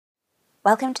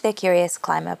Welcome to the Curious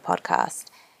Climber podcast.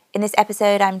 In this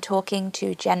episode, I'm talking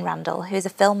to Jen Randall, who is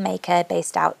a filmmaker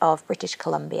based out of British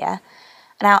Columbia.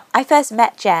 Now, I first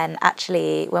met Jen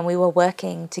actually when we were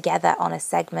working together on a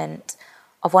segment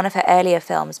of one of her earlier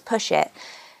films, Push It.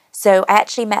 So I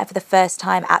actually met her for the first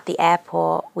time at the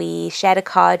airport. We shared a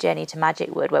car journey to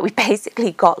Magic Wood where we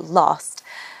basically got lost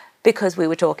because we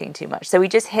were talking too much. So we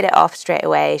just hit it off straight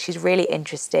away. She's a really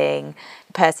interesting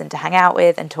person to hang out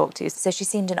with and talk to. So she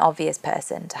seemed an obvious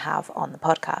person to have on the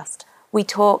podcast. We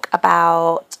talk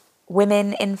about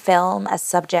women in film as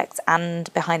subjects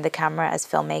and behind the camera as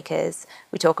filmmakers.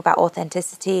 We talk about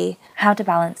authenticity, how to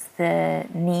balance the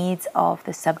needs of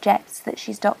the subjects that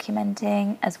she's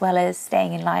documenting, as well as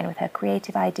staying in line with her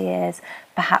creative ideas,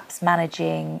 perhaps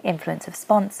managing influence of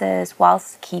sponsors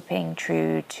whilst keeping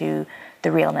true to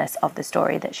the realness of the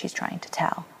story that she's trying to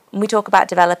tell. We talk about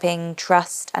developing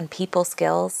trust and people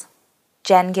skills.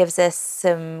 Jen gives us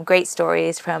some great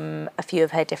stories from a few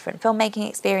of her different filmmaking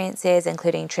experiences,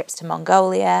 including trips to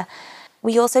Mongolia.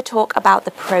 We also talk about the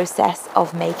process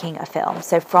of making a film,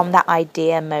 so from that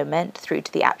idea moment through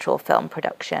to the actual film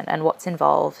production and what's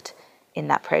involved in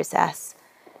that process.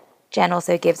 Jen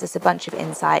also gives us a bunch of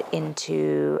insight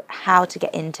into how to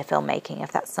get into filmmaking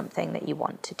if that's something that you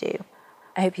want to do.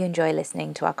 I hope you enjoy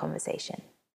listening to our conversation.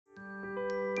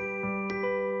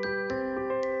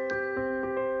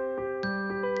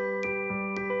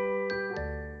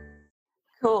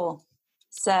 Cool.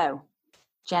 So,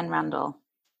 Jen Randall,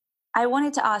 I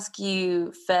wanted to ask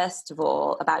you, first of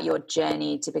all, about your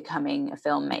journey to becoming a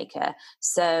filmmaker.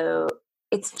 So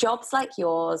it's jobs like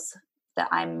yours that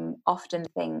I'm often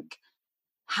think,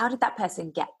 how did that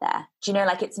person get there? Do you know,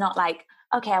 like, it's not like,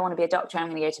 okay, I want to be a doctor, I'm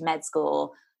going to go to med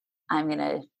school, I'm going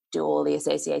to do all the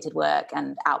associated work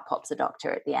and out pops a doctor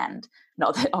at the end.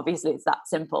 Not that obviously it's that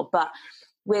simple, but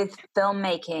with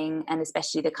filmmaking and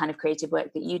especially the kind of creative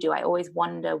work that you do, I always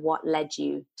wonder what led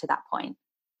you to that point.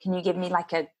 Can you give me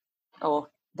or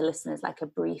the listeners, like a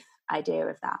brief idea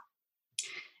of that?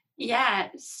 Yeah,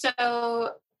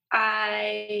 so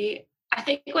I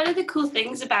think one of the cool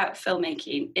things about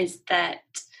filmmaking is that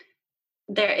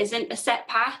there isn't a set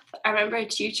path. I remember a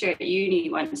tutor at uni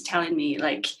once telling me,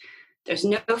 like, there's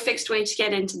no fixed way to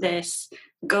get into this.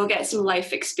 Go get some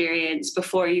life experience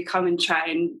before you come and try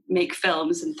and make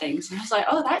films and things. And I was like,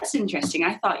 oh, that's interesting.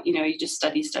 I thought, you just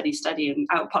study, and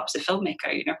out pops a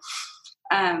filmmaker.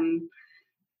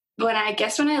 But I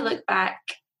guess when I look back,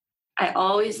 I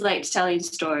always liked telling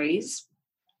stories.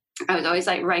 I was always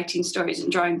like writing stories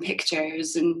and drawing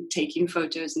pictures and taking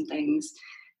photos and things.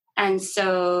 And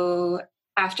so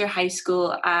after high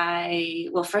school,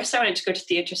 first I wanted to go to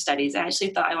theatre studies. I actually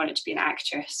thought I wanted to be an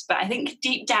actress. But I think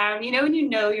deep down, when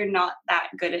you're not that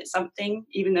good at something,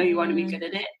 even though you want to be good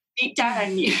at it, deep down I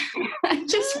knew I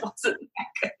just wasn't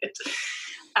that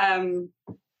good.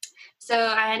 So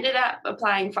I ended up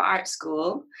applying for art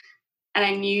school. And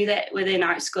I knew that within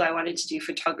art school, I wanted to do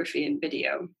photography and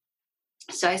video.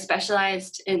 So I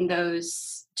specialized in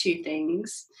those two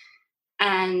things.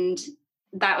 And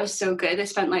that was so good. I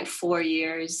spent like 4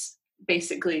 years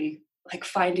basically like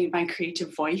finding my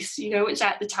creative voice, which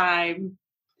at the time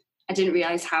I didn't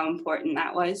realize how important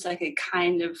that was. Like I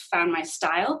kind of found my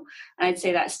style. And I'd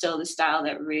say that's still the style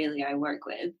that really I work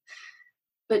with.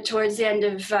 But towards the end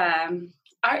of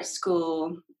art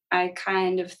school, I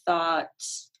kind of thought,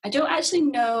 I don't actually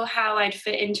know how I'd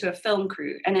fit into a film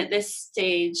crew. And at this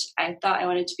stage, I thought I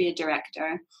wanted to be a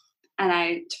director.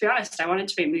 And to be honest, I wanted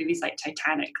to make movies like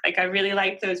Titanic. Like I really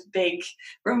like those big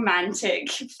romantic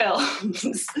films.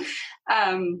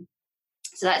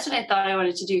 So that's what I thought I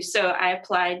wanted to do. So I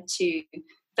applied to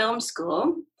film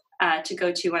school to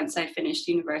go to once I finished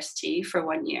university for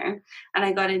 1 year. And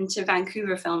I got into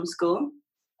Vancouver Film School,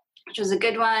 which was a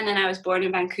good one. And I was born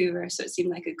in Vancouver, so it seemed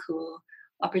like a cool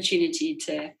opportunity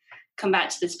to come back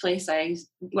to this place I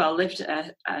lived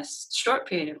a short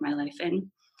period of my life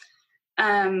in.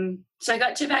 So I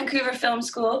got to Vancouver Film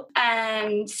School,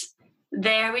 and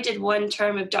there we did 1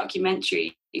 term of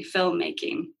documentary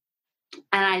filmmaking,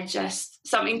 and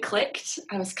something clicked.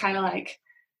 I was kind of like,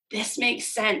 this makes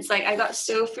sense. Like I got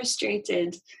so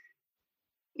frustrated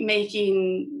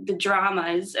making the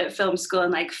dramas at film school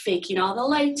and like faking all the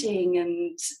lighting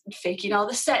and faking all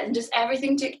the set, and just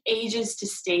everything took ages to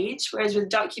stage. Whereas with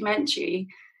documentary,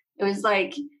 it was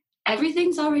like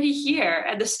everything's already here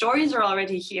and the stories are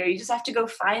already here. You just have to go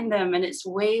find them, and it's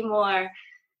way more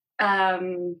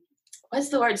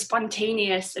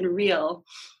spontaneous and real.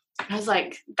 I was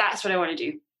like, that's what I want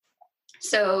to do.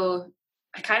 So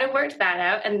I kind of worked that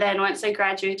out, and then once I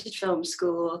graduated film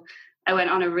school, I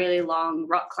went on a really long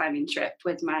rock climbing trip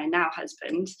with my now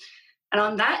husband. And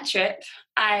on that trip,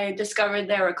 I discovered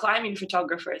there were climbing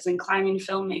photographers and climbing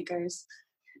filmmakers.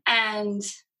 And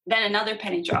then another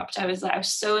penny dropped. I was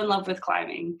so in love with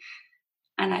climbing.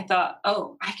 And I thought,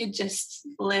 oh, I could just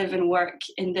live and work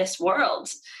in this world.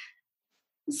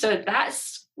 So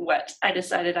that's what I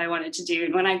decided I wanted to do.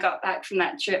 And when I got back from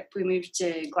that trip, we moved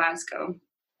to Glasgow.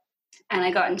 And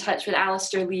I got in touch with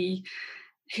Alistair Lee,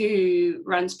 who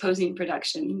runs Posing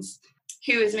Productions,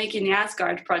 who was making the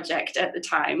Asgard project at the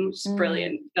time, which is a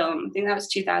brilliant film. I think that was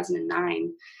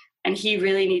 2009. And he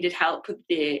really needed help with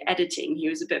the editing. He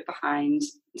was a bit behind.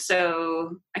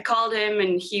 So I called him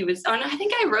and he was, oh no, I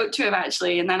think I wrote to him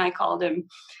actually. And then I called him.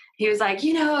 He was like,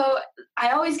 I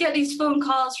always get these phone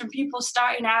calls from people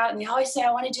starting out and they always say,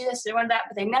 I want to do this, I want that,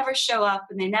 but they never show up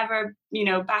and they never,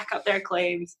 back up their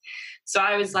claims. So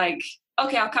I was like,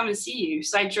 okay, I'll come and see you.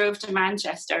 So I drove to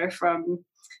Manchester from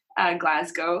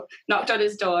Glasgow, knocked on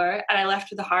his door, and I left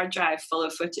with a hard drive full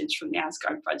of footage from the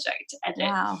Asgard project to edit.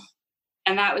 Wow.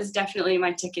 And that was definitely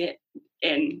my ticket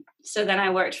in. So then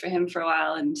I worked for him for a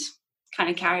while and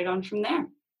kind of carried on from there.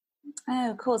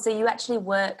 Oh, cool. So you actually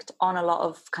worked on a lot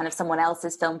of kind of someone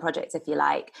else's film projects, if you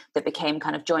like, that became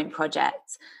kind of joint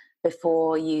projects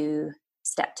before you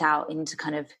stepped out into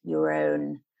kind of your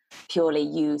own, purely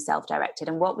you self-directed.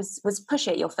 And what was Push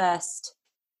It your first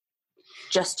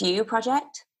just you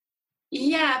project?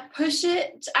 Yeah, Push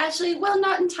It. Actually, well,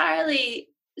 not entirely.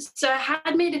 So I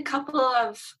had made a couple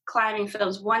of climbing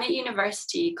films, one at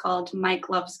university called Mike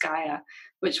Loves Gaia,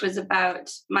 which was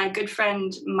about my good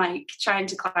friend Mike trying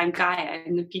to climb Gaia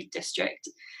in the Peak District.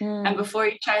 And before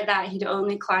he tried that, he'd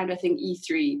only climbed, I think,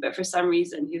 E3. But for some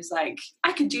reason, he was like,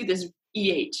 I could do this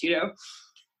E8,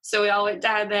 So we all went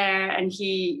down there and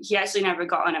he actually never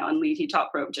got on it on lead. He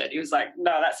top roped it. He was like,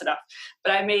 no, that's enough.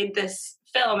 But I made this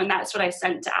film and that's what I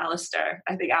sent to Alistair.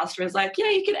 I think Alistair was like,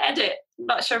 yeah, you can edit.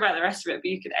 Not sure about the rest of it, but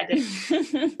you can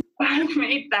edit. I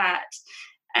made that.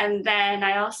 And then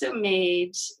I also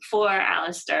made for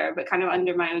Alistair, but kind of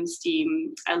under my own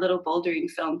steam, a little bouldering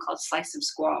film called Slice of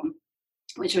Squam,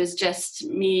 which was just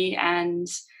me and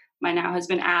my now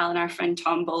husband Al and our friend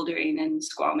Tom bouldering in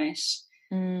Squamish.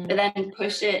 But then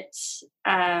Push It,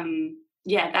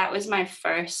 that was my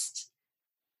first,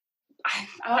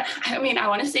 I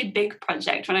want to say big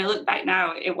project. When I look back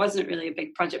now, it wasn't really a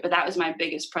big project, but that was my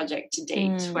biggest project to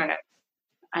date, where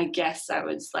I guess I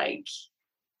was like,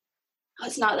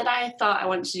 it's not that I thought I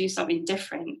wanted to do something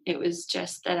different. It was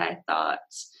just that I thought,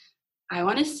 I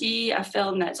want to see a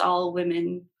film that's all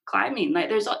women climbing. Like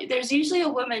there's usually a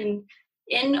woman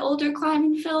in older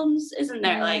climbing films, isn't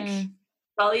there? Like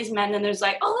all these men and there's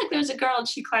like, oh, look, there's a girl and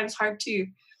she climbs hard too.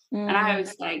 And I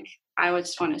was like, I would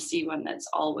just want to see one that's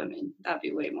all women. That'd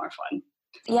be way more fun.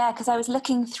 Yeah, because I was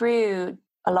looking through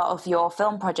a lot of your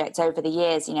film projects over the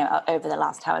years, over the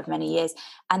last however many years,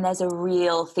 and there's a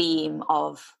real theme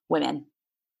of women.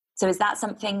 So is that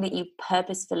something that you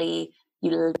purposefully,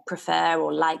 you prefer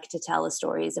or like to tell the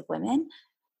stories of women?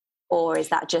 Or is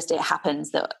that just, it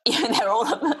happens that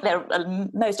they're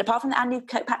most, apart from the Andy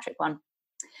Kirkpatrick one,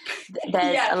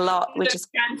 there's a lot which is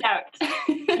stands out.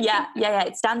 yeah,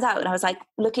 it stands out. And I was like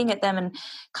looking at them and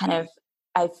kind of,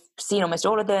 I've seen almost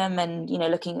all of them and,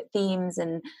 looking at themes,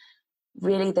 and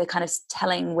really the kind of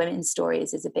telling women's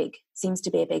stories seems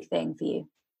to be a big thing for you.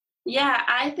 Yeah,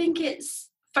 I think it's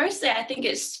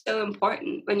so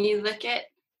important when you look at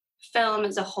film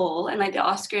as a whole, and like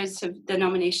the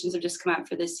nominations have just come out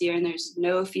for this year and there's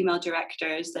no female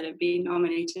directors that have been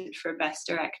nominated for Best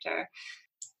Director.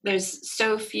 There's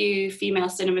so few female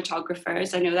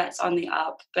cinematographers. I know that's on the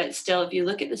up, but still, if you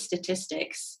look at the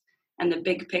statistics and the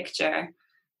big picture,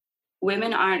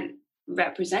 women aren't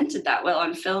represented that well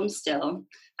on film still.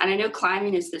 And I know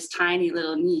climbing is this tiny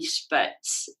little niche, but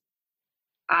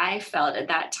I felt at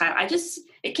that time,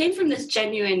 it came from this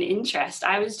genuine interest.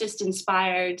 I was just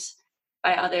inspired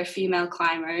by other female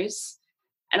climbers.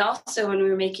 And also when we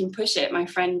were making Push It, my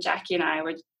friend Jackie and I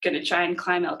were going to try and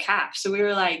climb El Cap. So we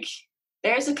were like,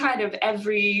 there's a kind of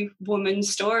every woman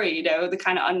story, the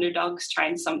kind of underdogs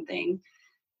trying something.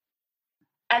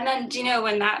 And then,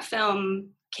 when that film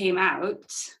came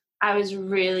out, I was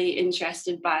really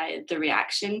interested by the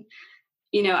reaction.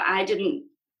 I didn't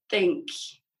think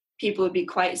people would be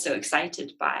quite so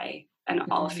excited by an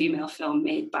all-female film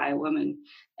made by a woman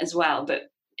as well,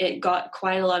 but it got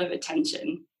quite a lot of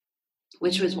attention,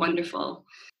 which was wonderful.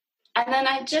 And then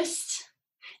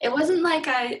it wasn't like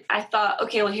I thought,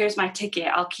 okay, well, here's my ticket,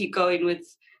 I'll keep going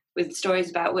with stories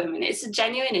about women. It's a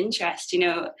genuine interest,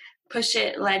 Push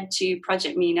It led to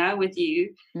Project Mina with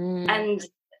you, and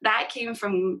that came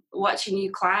from watching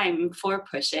you climb for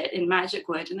Push It in Magic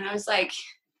Wood, and I was like,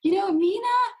 Mina,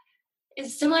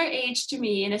 is similar age to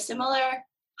me and a similar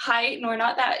height, and we're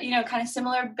not that, kind of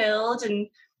similar build, and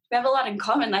we have a lot in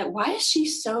common. Like, why is she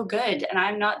so good and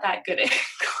I'm not that good at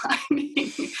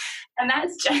climbing? And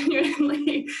that's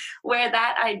genuinely where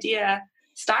that idea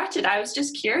started. I was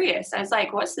just curious. I was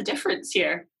like, what's the difference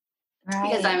here? Right.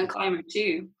 Because I'm a climber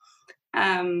too.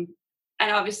 And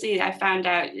obviously I found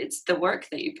out it's the work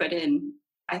that you put in,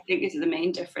 I think, is the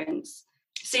main difference.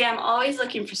 So yeah, I'm always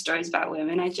looking for stories about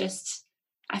women.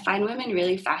 I find women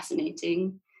really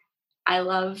fascinating. I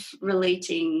love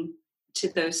relating to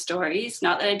those stories.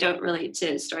 Not that I don't relate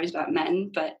to stories about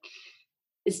men, but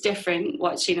it's different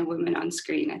watching a woman on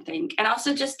screen, I think. And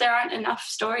also just there aren't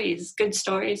enough good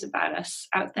stories about us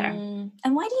out there.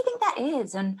 And why do you think that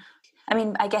is? And I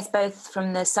mean, I guess both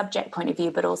from the subject point of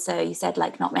view, but also you said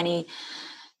like not many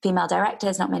female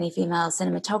directors, not many female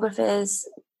cinematographers.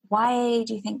 Why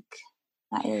do you think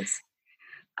that is?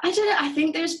 I don't know. I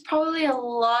think there's probably a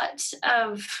lot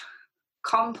of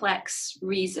complex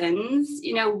reasons.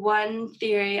 One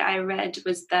theory I read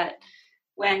was that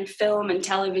when film and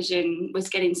television was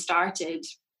getting started,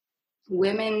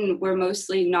 women were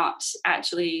mostly not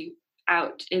actually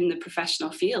out in the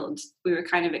professional field. We were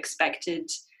kind of expected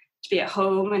to be at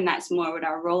home, and that's more what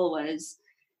our role was.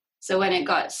 So when it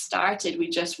got started, we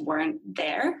just weren't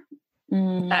there.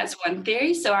 That's one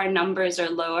theory. So our numbers are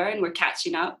lower and we're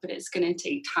catching up, but it's going to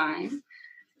take time.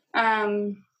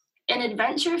 In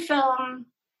adventure film,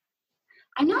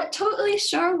 I'm not totally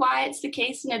sure why it's the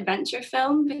case in adventure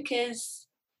film, because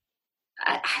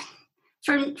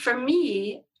for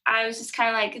me, I was just kind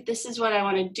of like, this is what I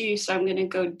want to do, so I'm going to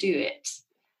go do it.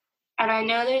 And I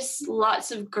know there's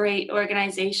lots of great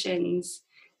organizations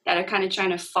that are kind of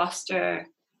trying to foster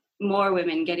more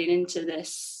women getting into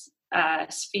this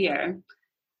sphere.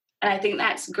 And I think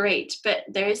that's great. But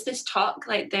there is this talk,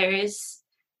 like there is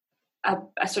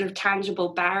a sort of tangible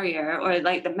barrier, or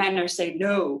like the men are saying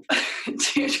no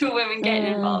to women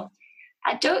getting involved.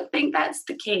 I don't think that's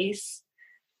the case.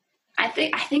 I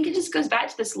think it just goes back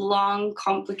to this long,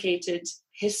 complicated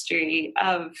history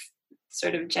of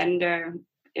sort of gender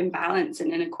imbalance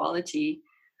and inequality.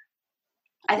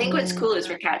 I think what's cool is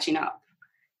we're catching up.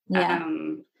 Yeah.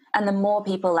 And the more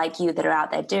people like you that are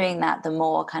out there doing that, the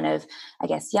more kind of, I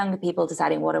guess, younger people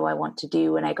deciding, what do I want to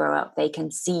do when I grow up? They can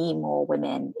see more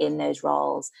women in those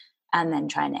roles and then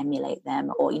try and emulate them,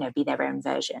 or, be their own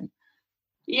version.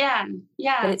 Yeah.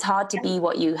 But it's hard to be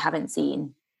what you haven't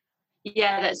seen.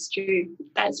 Yeah, that's true.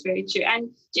 That's very true.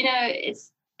 And,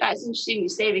 that's interesting you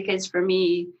say, because for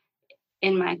me,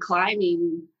 in my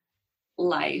climbing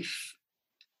life,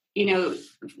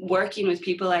 working with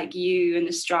people like you and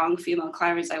the strong female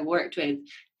climbers I worked with,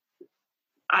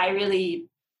 I really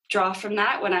draw from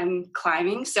that when I'm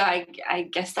climbing. So I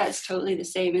guess that's totally the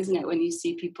same, isn't it? When you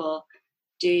see people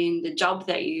doing the job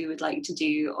that you would like to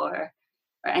do or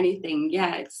anything.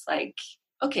 Yeah, it's like,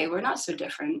 okay, we're not so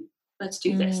different. Let's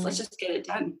do this. Let's just get it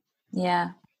done. Yeah.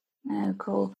 Oh,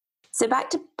 cool. So back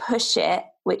to Push It,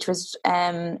 which was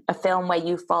a film where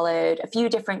you followed a few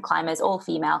different climbers, all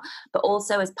female, but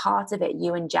also as part of it,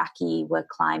 you and Jackie were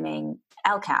climbing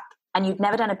El Cap, and you'd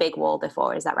never done a big wall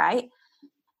before. Is that right?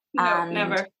 No,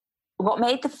 never. What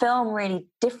made the film really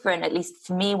different, at least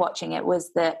for me watching it,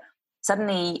 was that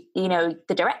suddenly,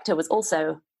 the director was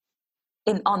also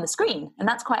on the screen, and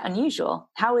that's quite unusual.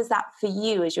 How is that for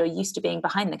you, as you're used to being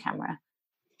behind the camera?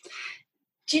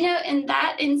 Do you know, in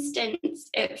that instance,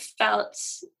 it felt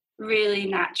really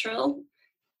natural.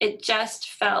 It just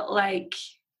felt like,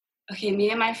 okay,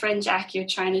 me and my friend Jackie are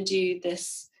trying to do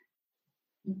this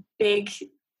big,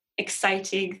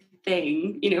 exciting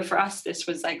thing. For us, this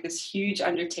was like this huge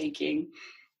undertaking.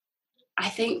 I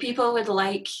think people would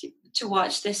like to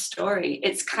watch this story.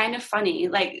 It's kind of funny.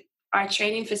 Like, our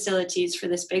training facilities for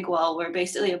this big wall were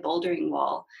basically a bouldering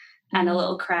wall and a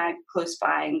little crag close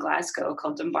by in Glasgow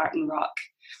called Dumbarton Rock.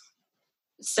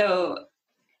 So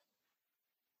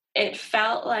it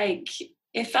felt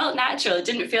natural. It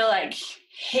didn't feel like,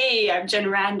 hey, I'm Jen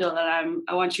Randall and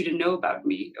I want you to know about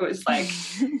me. It was like,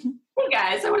 hey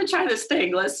guys, I want to try this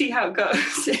thing. Let's see how it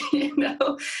goes,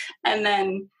 And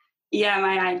then,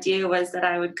 my idea was that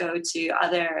I would go to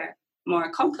other more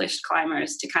accomplished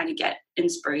climbers to kind of get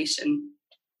inspiration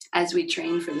as we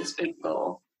train for this big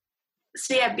goal.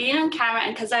 So being on camera,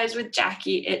 and because I was with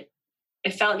Jackie,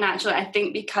 it felt natural. I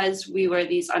think because we were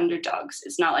these underdogs.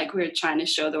 It's not like we were trying to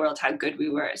show the world how good we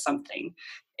were at something.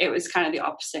 It was kind of the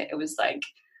opposite. It was like,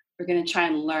 we're going to try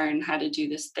and learn how to do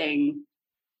this thing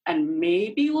and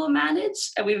maybe we'll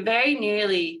manage. And we very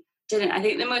nearly didn't. I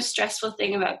think the most stressful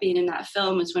thing about being in that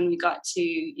film was when we got to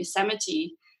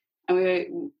Yosemite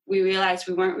And we realized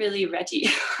we weren't really ready.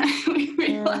 We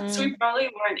realized we probably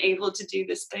weren't able to do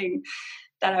this thing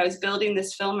that I was building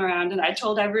this film around. And I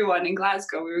told everyone in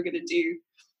Glasgow we were going to do.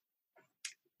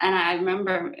 And I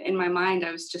remember in my mind,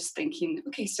 I was just thinking,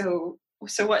 okay, so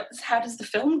how does the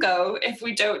film go if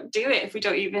we don't do it, if we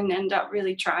don't even end up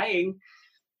really trying?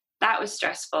 That was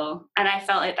stressful. And I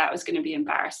felt like that was going to be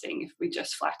embarrassing if we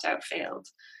just flat out failed.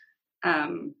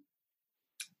 But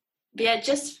yeah,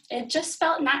 it just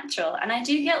felt natural. And I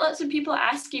do get lots of people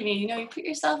asking me, you put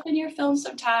yourself in your film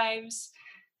sometimes.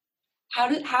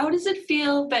 How does it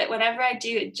feel? But whenever I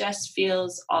do, it just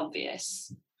feels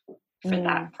obvious for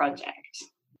that project.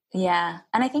 Yeah.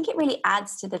 And I think it really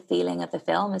adds to the feeling of the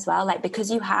film as well. Like,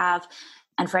 because you have,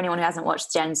 and for anyone who hasn't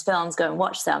watched Jen's films, go and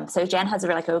watch some. So Jen has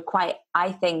a quite,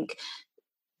 I think,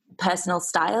 personal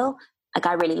style. Like,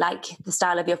 I really like the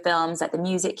style of your films, like the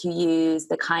music you use,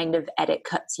 the kind of edit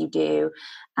cuts you do.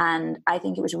 And I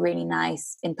think it was really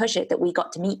nice in Push It that we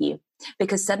got to meet you,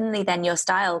 because suddenly then your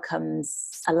style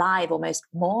comes alive almost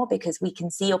more, because we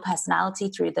can see your personality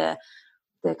through the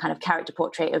kind of character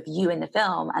portrait of you in the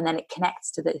film. And then it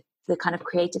connects to the kind of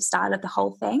creative style of the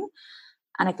whole thing.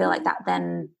 And I feel like that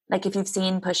then, like if you've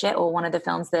seen Push It or one of the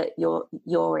films that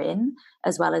you're in,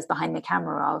 as well as behind the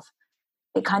camera of,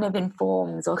 it kind of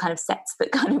informs or kind of sets the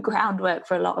kind of groundwork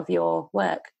for a lot of your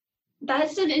work.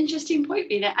 That's an interesting point,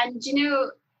 Bina. And,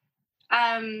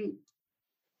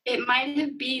 it might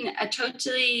have been a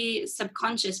totally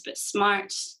subconscious but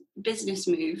smart business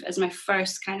move as my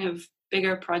first kind of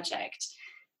bigger project.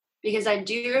 Because I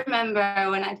do remember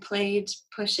when I played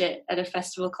Push It at a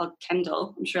festival called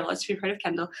Kendal. I'm sure lots of you have heard of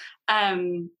Kendal.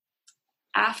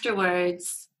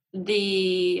 Afterwards,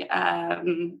 the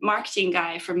marketing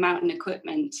guy from Mountain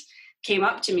Equipment came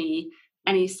up to me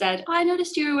and he said, I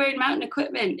noticed you were wearing Mountain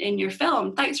Equipment in your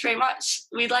film. Thanks very much.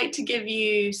 We'd like to give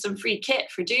you some free kit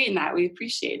for doing that. We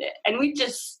appreciate it. And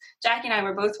Jackie and I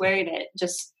were both wearing it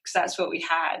just because that's what we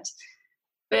had.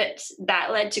 But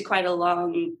that led to quite a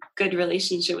long, good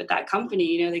relationship with that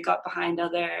company. They got behind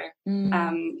other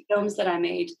films that I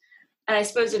made. And I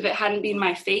suppose if it hadn't been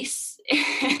my face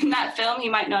in that film, he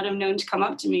might not have known to come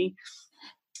up to me.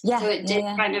 Yeah, so it did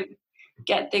kind of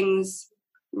get things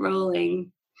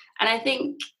rolling. And I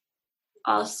think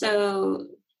also,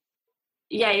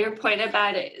 your point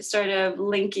about it sort of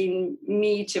linking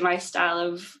me to my style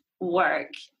of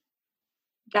work,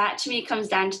 that to me comes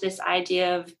down to this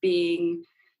idea of being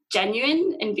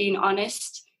genuine and being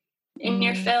honest in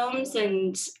your films.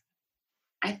 And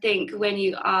I think when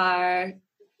you are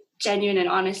genuine and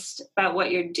honest about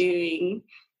what you're doing,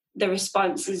 the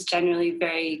response is generally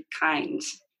very kind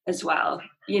as well.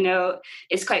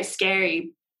 It's quite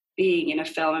scary being in a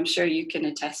film. I'm sure you can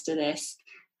attest to this.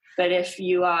 But if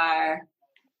you are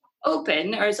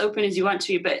open, or as open as you want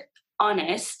to be, but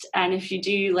honest, and if you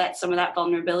do let some of that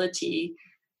vulnerability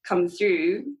come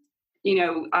through,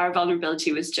 our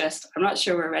vulnerability was just, I'm not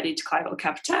sure we're ready to climb El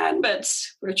Capitan, but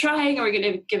we're trying and we're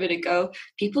going to give it a go.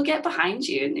 People get behind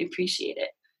you and they appreciate it.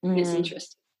 It's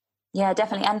interesting. Yeah,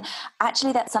 definitely. And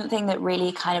actually that's something that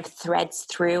really kind of threads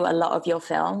through a lot of your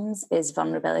films is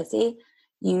vulnerability.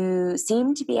 You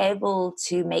seem to be able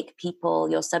to make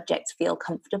your subjects feel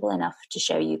comfortable enough to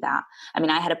show you that. I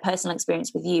mean, I had a personal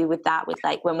experience with you with that, with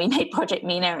like when we made Project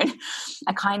Mina, and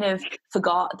I kind of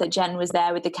forgot that Jen was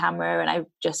there with the camera, and I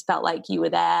just felt like you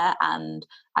were there, and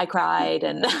I cried,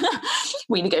 and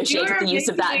we negotiated the use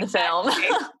of that in the film.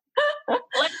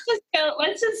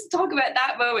 Let's just talk about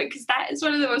that moment, because that is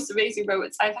one of the most amazing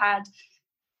moments I've had,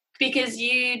 because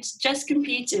you'd just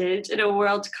competed in a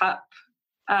World Cup.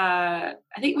 I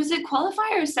think, was it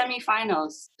qualifier or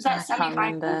semi-finals? Was that semi-final? I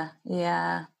can't remember.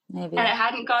 Yeah, maybe. And it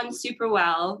hadn't gone super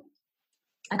well.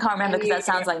 I can't remember because that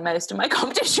sounds like most of my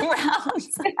competition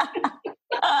rounds.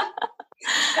 I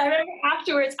remember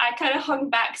afterwards I kind of hung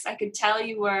back because I could tell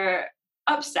you were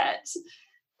upset.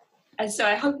 And so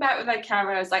I hung back with my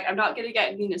camera. I was like, I'm not going to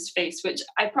get in Mina's face, which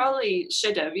I probably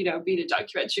should have, been a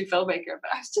documentary filmmaker.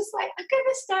 But I was just like, I'm going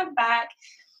to stand back.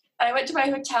 And I went to my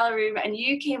hotel room and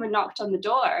you came and knocked on the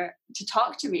door to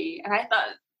talk to me. And I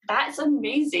thought, that's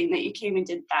amazing that you came and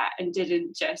did that and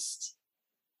didn't just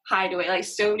hide away. Like,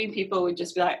 so many people would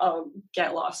just be like, oh,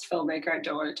 get lost, filmmaker, I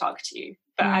don't want to talk to you.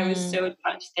 But I was so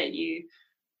touched that you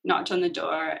knocked on the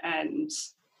door and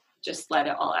just let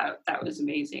it all out. That was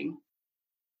amazing.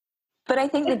 But I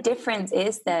think the difference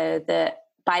is, though, that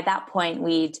by that point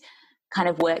we'd kind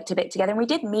of worked a bit together. And we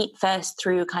did meet first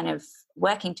through kind of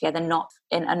working together, not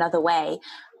in another way.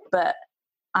 But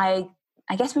I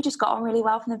guess we just got on really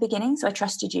well from the beginning. So I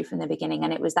trusted you from the beginning.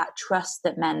 And it was that trust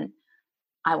that meant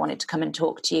I wanted to come and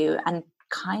talk to you. And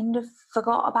kind of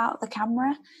forgot about the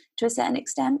camera to a certain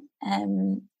extent.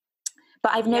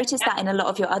 But I've noticed that in a lot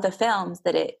of your other films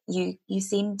that you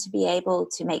seem to be able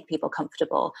to make people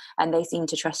comfortable and they seem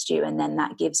to trust you. And then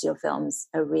that gives your films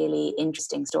a really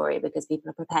interesting story because people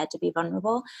are prepared to be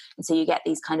vulnerable. And so you get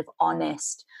these kind of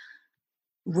honest,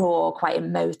 raw, quite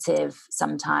emotive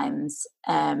sometimes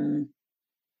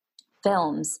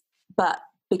films. But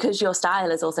because your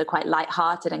style is also quite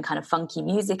lighthearted and kind of funky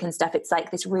music and stuff, it's like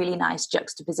this really nice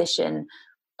juxtaposition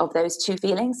of those two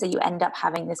feelings. So you end up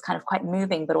having this kind of quite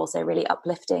moving but also really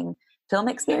uplifting film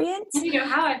experience. You know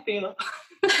how I feel.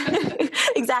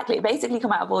 Exactly. Basically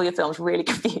come out of all your films really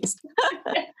confused.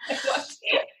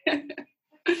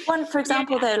 One, for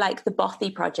example, though, like the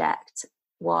Bothy project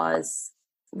was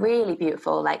really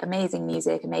beautiful, like amazing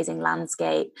music, amazing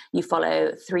landscape. You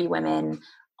follow 3 women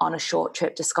on a short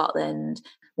trip to Scotland.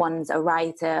 One's a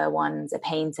writer, one's a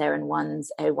painter, and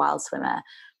one's a wild swimmer.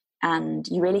 And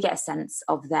you really get a sense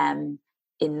of them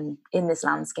in this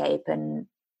landscape. And,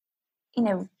 you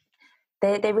know,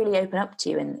 they really open up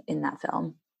to you in that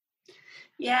film.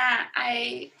 Yeah,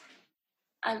 I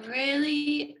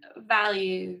really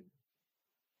value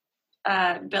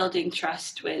building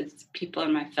trust with people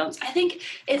in my films. I think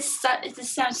it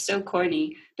sounds so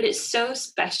corny, but it's so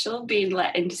special being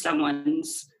let into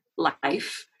someone's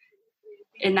life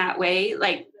in that way.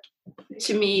 Like,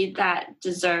 to me, that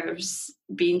deserves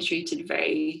being treated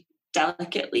very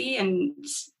delicately, and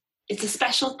it's a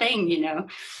special thing, you know.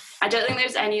 I don't think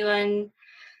there's anyone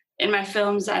in my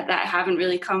films that I haven't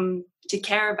really come to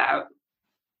care about.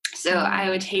 So I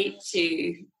would hate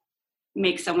to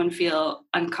make someone feel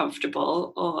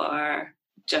uncomfortable or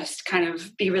just kind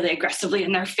of be really aggressively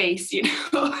in their face, you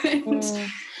know.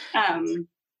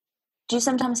 Do you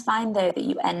sometimes find, though, that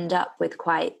you end up with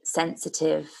quite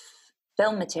sensitive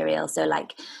film material? So,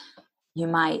 like, you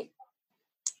might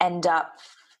end up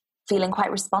feeling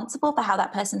quite responsible for how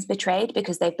that person's portrayed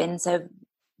because they've been so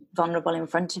vulnerable in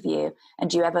front of you. And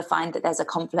do you ever find that there's a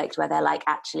conflict where they're like,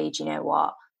 actually, do you know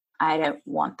what? I don't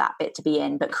want that bit to be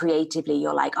in, but creatively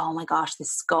you're like, oh my gosh,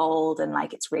 this is gold, and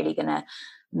like it's really gonna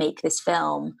make this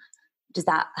film. Does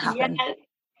that happen? Yeah,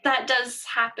 that does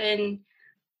happen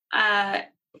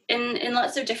in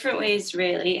lots of different ways,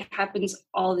 really. It happens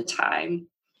all the time.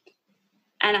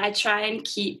 And I try and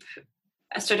keep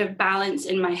a sort of balance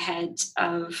in my head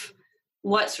of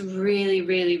what's really,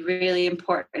 really, really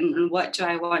important and what do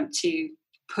I want to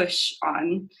push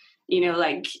on. You know,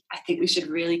 like, I think we should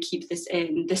really keep this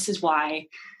in. This is why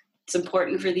it's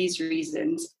important for these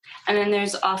reasons. And then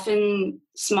there's often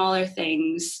smaller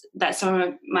things that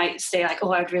someone might say, like,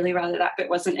 oh, I'd really rather that bit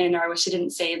wasn't in, or I wish I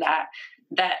didn't say that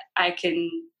I can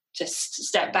just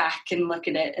step back and look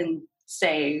at it and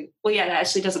say, well, yeah, that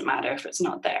actually doesn't matter if it's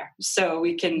not there. So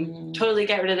we can totally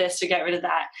get rid of this or get rid of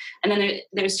that. And then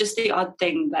there's just the odd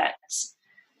thing that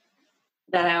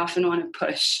I often want to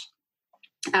push.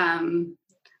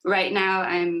 Right now,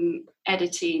 I'm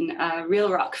editing a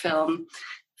real rock film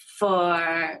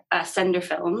for Sender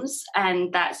Films,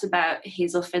 and that's about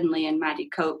Hazel Finley and Maddie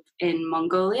Cope in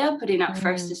Mongolia putting up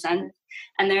First Descent.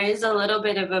 And there is a little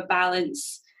bit of a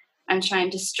balance I'm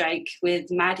trying to strike with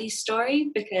Maddie's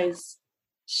story, because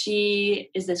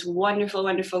she is this wonderful,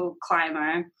 wonderful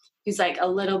climber who's like a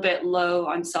little bit low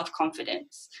on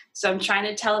self-confidence. So I'm trying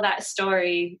to tell that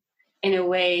story in a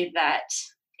way that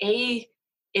A,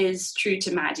 is true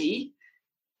to Maddie,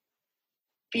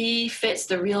 B, fits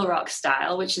the real rock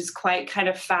style, which is quite kind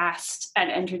of fast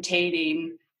and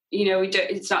entertaining. You know,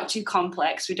 it's not too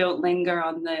complex. We don't linger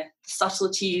on the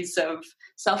subtleties of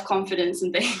self-confidence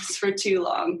and things for too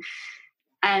long.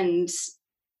 And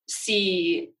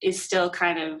C is still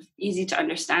kind of easy to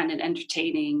understand and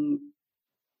entertaining.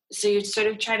 So you're sort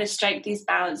of trying to strike these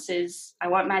balances. I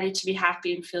want Maddie to be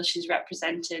happy and feel she's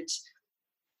represented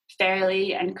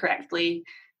fairly and correctly,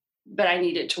 but I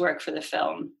need it to work for the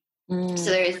film. So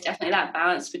there is definitely that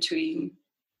balance between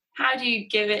how do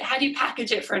you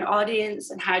package it for an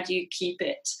audience, and how do you keep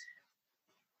it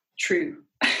true?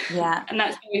 Yeah. And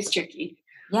that's always tricky.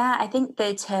 Yeah, I think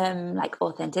the term like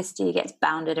authenticity gets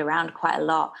bounded around quite a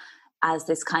lot as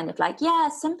this kind of like, yeah,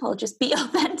 simple, just be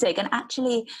authentic. And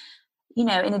actually, you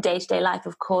know, in a day-to-day life,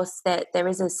 of course, there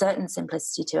is a certain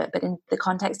simplicity to it. But in the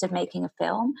context of making a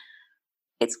film,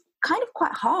 it's kind of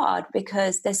quite hard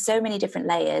because there's so many different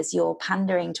layers. You're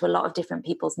pandering to a lot of different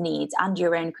people's needs and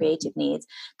your own creative needs.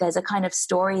 There's a kind of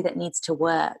story that needs to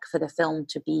work for the film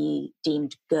to be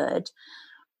deemed good.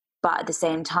 But at the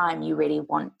same time, you really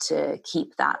want to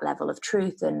keep that level of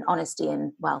truth and honesty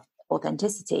and, well,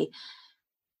 authenticity.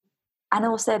 And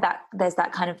also that there's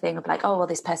that kind of thing of like, oh, well,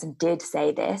 this person did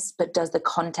say this, but does the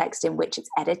context in which it's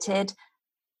edited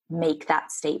make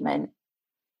that statement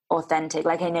authentic.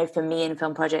 Like I know for me in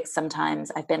film projects,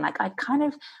 sometimes I've been like, I kind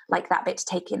of like that bit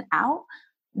taken out,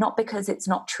 not because it's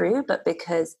not true, but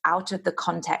because out of the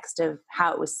context of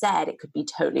how it was said, it could be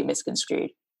totally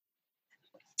misconstrued.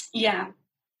 Yeah.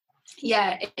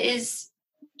 Yeah, it is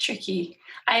tricky.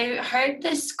 I heard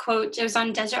this quote, it was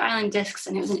on Desert Island Discs,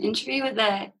 and it was an interview with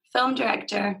a film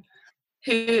director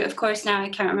who, of course, now I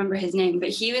can't remember his name, but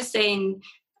he was saying,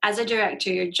 as a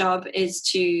director, your job is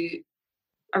to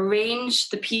arrange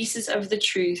the pieces of the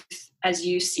truth as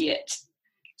you see it.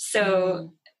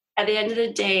 So at the end of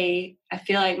the day, I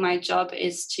feel like my job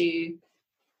is to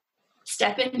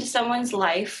step into someone's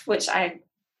life, which I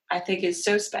think is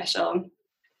so special,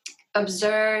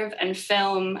 observe and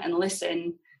film and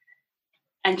listen,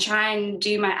 and try and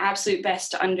do my absolute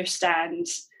best to understand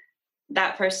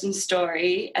that person's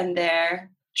story and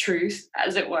their truth,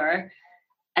 as it were,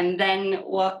 and then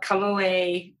come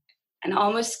away and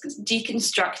almost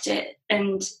deconstruct it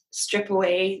and strip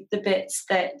away the bits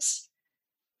that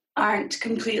aren't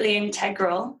completely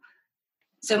integral.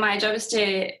 So my job is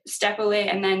to step away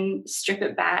and then strip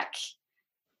it back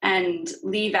and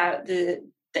leave out the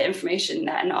information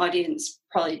that an audience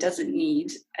probably doesn't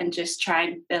need, and just try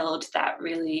and build that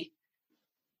really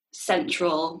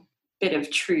central bit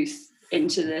of truth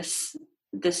into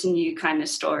this new kind of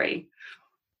story.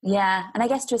 Yeah, and I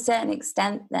guess to a certain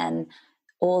extent then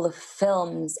all the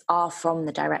films are from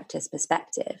the director's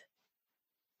perspective,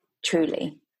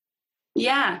 truly.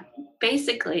 Yeah,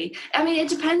 basically. I mean, it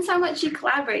depends how much you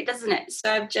collaborate, doesn't it? So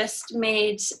I've just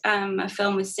made a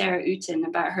film with Sarah Uten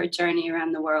about her journey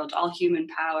around the world, all human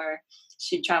power.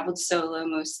 She traveled solo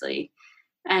mostly.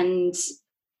 And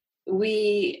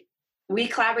we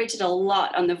collaborated a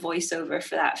lot on the voiceover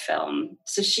for that film.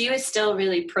 So she was still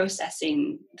really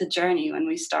processing the journey when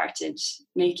we started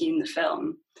making the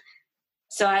film.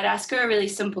 So I'd ask her a really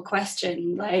simple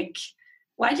question, like,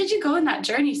 why did you go on that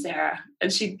journey, Sarah?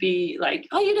 And she'd be like,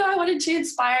 oh, I wanted to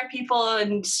inspire people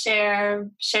and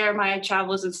share my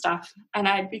travels and stuff. And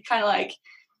I'd be kind of like,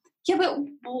 yeah, but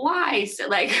why? So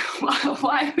like,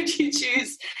 why would you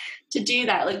choose to do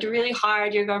that? Like, really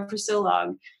hard, you're gone for so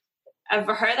long. And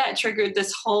for her, that triggered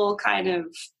this whole kind of,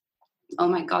 oh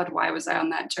my God, why was I on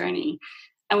that journey?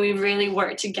 And we really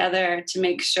worked together to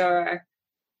make sure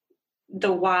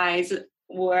the whys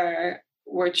were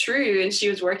true, and she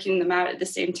was working them out at the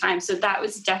same time. So that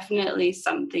was definitely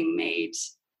something made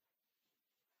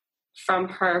from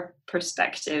her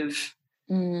perspective,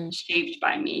 shaped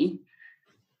by me.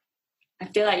 I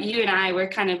feel like you and I were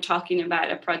kind of talking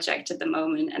about a project at the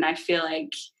moment, and I feel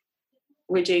like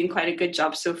we're doing quite a good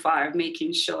job so far of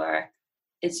making sure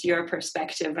it's your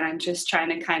perspective, and I'm just trying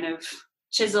to kind of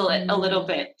chisel it a little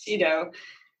bit,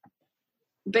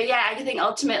 But yeah, I think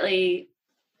ultimately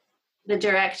the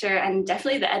director and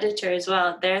definitely the editor as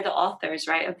well, they're the authors,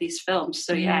 right, of these films.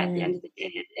 So yeah, at the end of the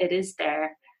day, it is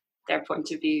their point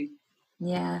of view.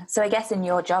 Yeah. So I guess in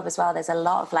your job as well, there's a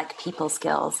lot of like people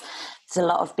skills. There's a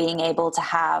lot of being able to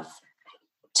have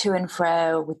to and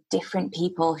fro with different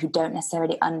people who don't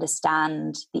necessarily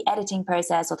understand the editing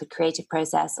process or the creative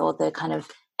process or the kind of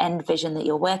end vision that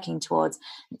you're working towards.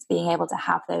 It's being able to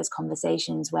have those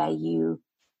conversations where you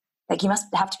must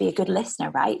have to be a good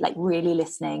listener, right? Like really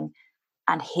listening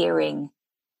and hearing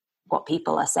what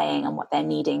people are saying and what they're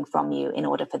needing from you in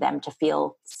order for them to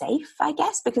feel safe, I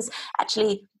guess, because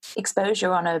actually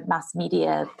exposure on a mass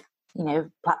media,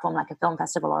 platform like a film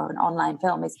festival or an online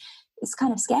film is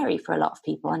kind of scary for a lot of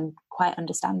people, and quite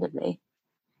understandably.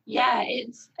 Yeah,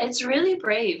 it's really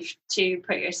brave to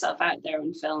put yourself out there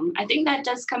in film. I think that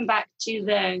does come back to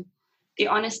the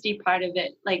honesty part of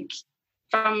it. Like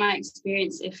from my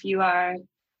experience, if you are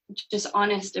just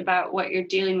honest about what you're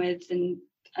dealing with and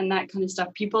that kind of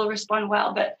stuff, people respond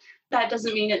well. But that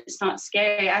doesn't mean it's not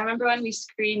scary. I remember when we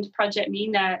screened Project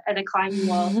Mina at a climbing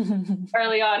wall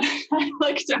early on, I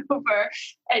looked over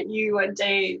at you one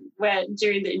day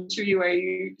during the interview where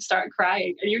you start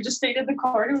crying, and you just stayed in the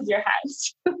corner with your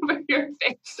hands over your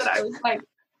face. And I was like,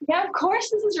 yeah, of course,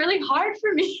 this is really hard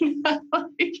for me.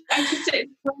 I just said,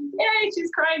 yay,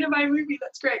 she's crying in my movie.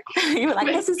 That's great. You were like,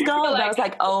 this is gold. I was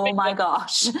like, oh my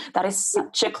gosh, that is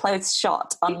such a close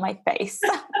shot on my face.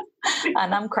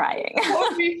 And I'm crying.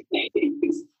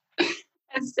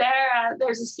 And Sarah,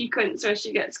 there's a sequence where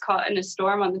she gets caught in a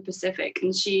storm on the Pacific,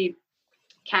 and she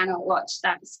cannot watch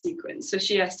that sequence. So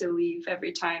she has to leave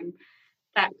every time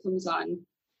that comes on.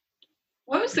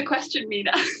 What was the question,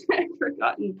 Mina? I've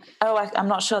forgotten. Oh, I'm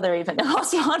not sure there even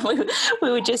was one. We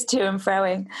were just to and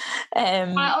froing.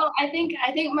 I think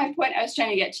my point I was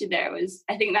trying to get to there was,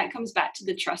 I think that comes back to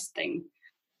the trust thing.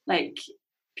 Like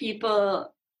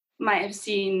people might have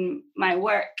seen my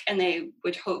work and they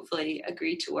would hopefully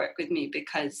agree to work with me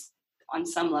because on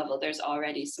some level there's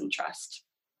already some trust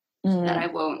that I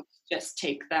won't just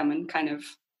take them and kind of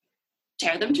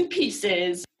tear them to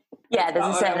pieces. Yeah,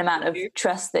 there's a certain amount of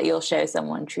trust that you'll show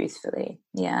someone truthfully.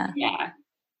 Yeah. Yeah.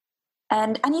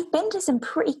 And you've been to some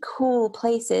pretty cool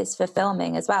places for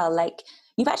filming as well. Like,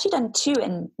 you've actually done 2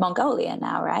 in Mongolia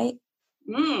now, right?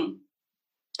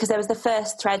 Because there was the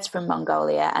first Threads from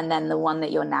Mongolia and then the one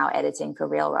that you're now editing for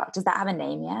Real Rock. Does that have a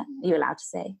name yet? Are you allowed to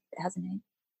say it has a name?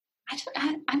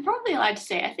 I'm probably allowed to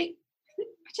say. I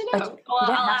don't know. You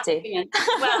don't have to.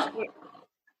 Well,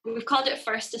 we've called it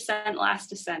First Ascent,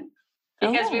 Last Ascent.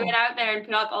 Because we went out there and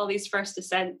put up all these first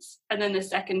ascents, and then the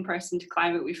second person to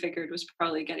climb it we figured was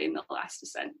probably getting the last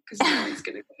ascent because no one's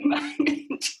going to come back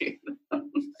into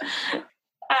them.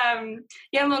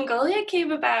 Mongolia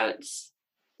came about.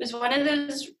 It was one of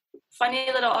those funny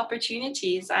little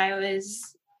opportunities. I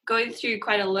was going through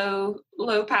quite a low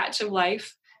patch of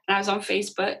life, and I was on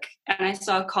Facebook, and I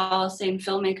saw a call saying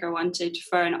filmmaker wanted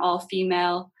for an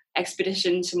all-female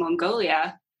expedition to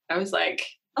Mongolia. I was like,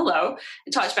 hello.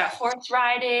 It talked about horse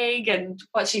riding and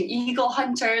watching eagle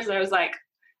hunters. And I was like,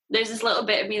 there's this little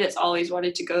bit of me that's always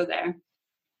wanted to go there.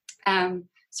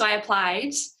 So I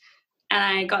applied and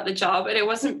I got the job, and it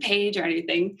wasn't paid or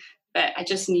anything, but I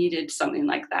just needed something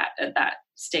like that at that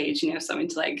stage, something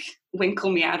to like winkle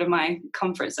me out of my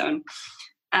comfort zone.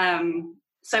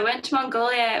 So I went to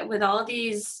Mongolia with all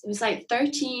these, it was like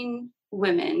 13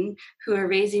 women who are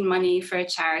raising money for a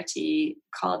charity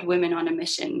called Women on a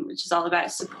Mission, which is all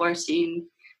about supporting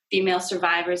female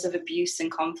survivors of abuse and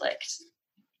conflict.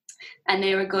 And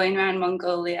they were going around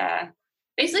Mongolia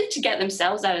basically to get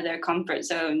themselves out of their comfort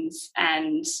zones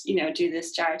and, do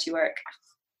this charity work.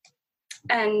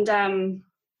 And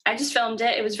I just filmed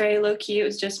it. It was very low key. It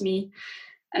was just me.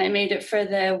 And I made it for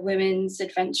the Women's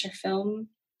Adventure Film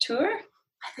Tour.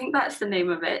 I think that's the name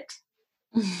of it.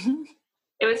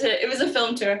 It was a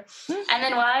film tour. And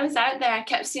then while I was out there, I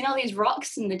kept seeing all these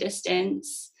rocks in the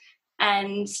distance.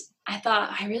 And I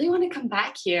thought, I really want to come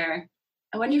back here.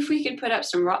 I wonder if we could put up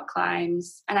some rock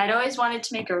climbs. And I'd always wanted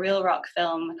to make a Real Rock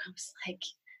film. And I was like,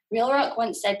 Real Rock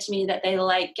once said to me that they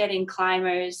like getting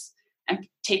climbers and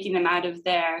taking them out of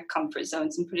their comfort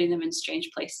zones and putting them in strange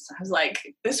places. I was like,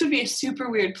 this would be a super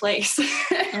weird place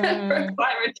for a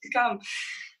climber to come.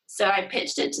 So I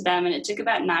pitched it to them, and it took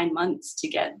about 9 months to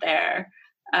get their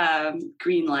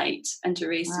green light and to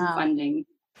raise some funding.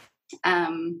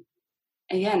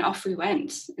 And off we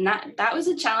went. And that was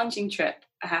a challenging trip,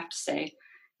 I have to say.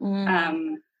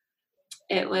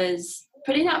 It was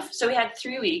putting up, so we had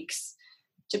 3 weeks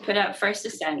to put up First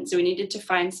Ascent. So we needed to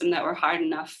find some that were hard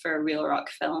enough for a Real Rock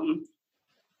film.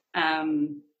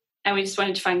 And we just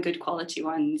wanted to find good quality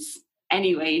ones.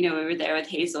 Anyway, we were there with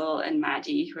Hazel and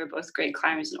Maddie, who are both great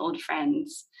climbers and old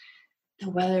friends. The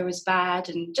weather was bad,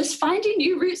 and just finding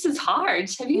new routes is hard.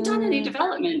 Have you done any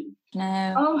development?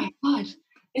 No. Oh my God.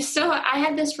 I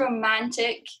had this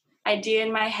romantic idea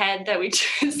in my head that we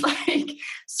just like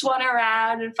swan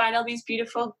around and find all these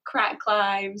beautiful crack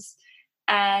climbs.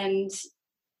 And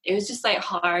it was just like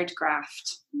hard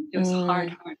graft. It was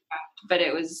hard graft, but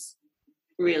it was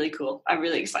really cool. I'm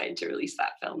really excited to release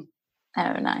that film.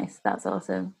 Oh, nice. That's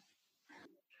awesome.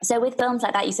 So with films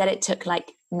like that, you said it took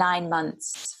like 9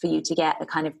 months for you to get the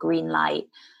kind of green light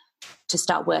to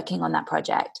start working on that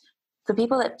project. For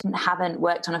people that haven't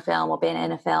worked on a film or been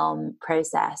in a film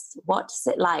process, what's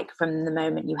it like from the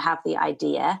moment you have the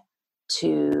idea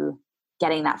to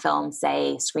getting that film,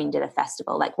 say, screened at a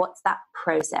festival? Like, what's that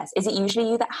process? Is it usually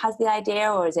you that has the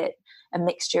idea, or is it a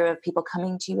mixture of people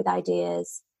coming to you with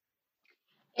ideas?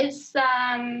 It's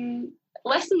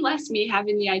less and less me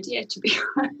having the idea, to be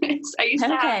honest. I used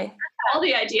to have all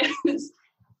the ideas.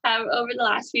 Over the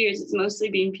last few years, it's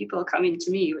mostly been people coming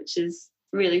to me, which is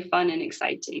really fun and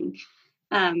exciting.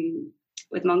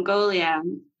 With Mongolia,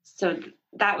 so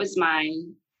that was my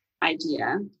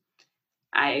idea.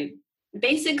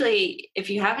 Basically, if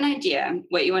you have an idea,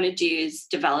 what you want to do is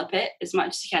develop it as much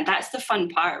as you can. That's the fun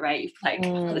part, right? You're like,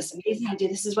 oh, this amazing idea.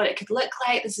 This is what it could look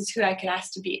like. This is who I could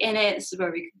ask to be in it. This is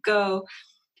where we could go,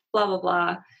 blah, blah,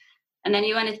 blah. And then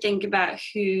you want to think about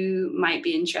who might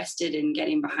be interested in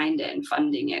getting behind it and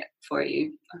funding it for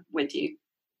you, with you,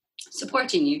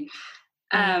 supporting you.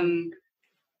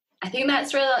 I think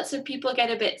that's where lots of people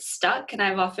get a bit stuck. And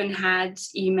I've often had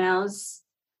emails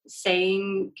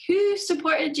saying, who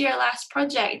supported your last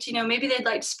project? Maybe they'd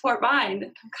like to support mine.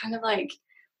 I'm kind of like,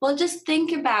 well, just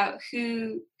think about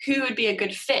who would be a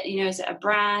good fit. Is it a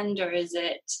brand, or is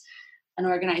it an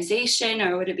organization,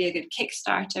 or would it be a good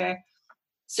Kickstarter?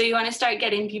 So you want to start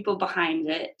getting people behind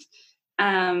it.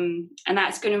 And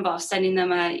that's going to involve sending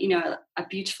them a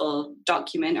beautiful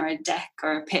document or a deck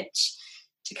or a pitch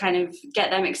to kind of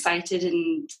get them excited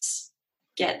and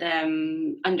get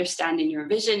them understanding your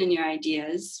vision and your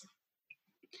ideas.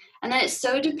 And then it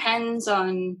so depends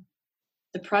on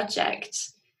the project.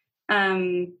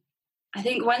 I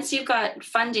think once you've got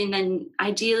funding, then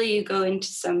ideally you go into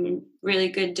some really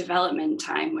good development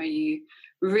time where you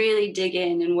really dig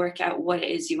in and work out what it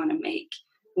is you want to make,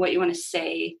 what you want to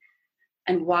say,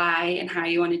 and why and how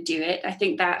you want to do it. I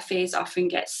think that phase often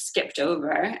gets skipped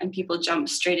over and people jump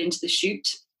straight into the shoot.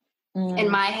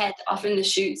 In my head, often the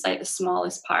shoot's like the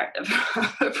smallest part of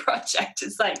a project.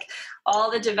 It's like all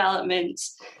the development,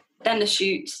 then the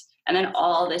shoot, and then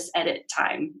all this edit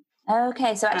time.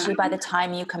 Okay, so actually by the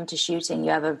time you come to shooting,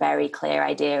 you have a very clear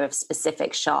idea of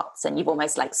specific shots and you've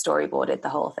almost like storyboarded the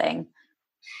whole thing.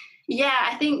 Yeah,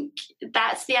 I think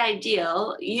that's the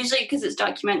ideal. Usually because it's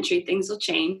documentary, things will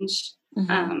change.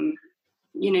 Mm-hmm.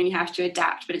 You have to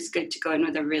adapt, but it's good to go in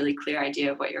with a really clear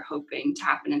idea of what you're hoping to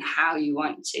happen and how you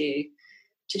want to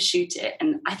shoot it.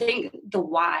 And I think the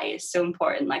why is so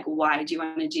important. Like, why do you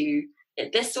want to do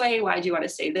it this way? Why do you want to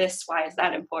say this? Why is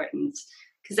that important?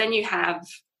 Because then you have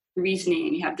reasoning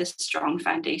and you have this strong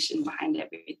foundation behind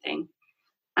everything.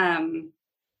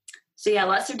 So yeah,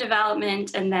 lots of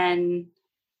development and then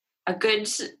a good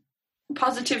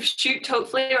positive shoot,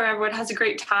 hopefully, where everyone has a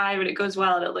great time and it goes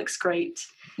well and it looks great.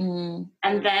 And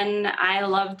then I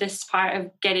love this part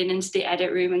of getting into the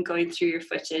edit room and going through your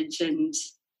footage, and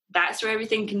that's where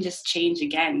everything can just change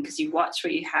again because you watch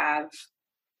what you have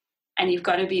and you've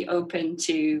got to be open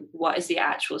to what is the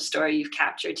actual story you've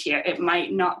captured here. It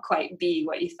might not quite be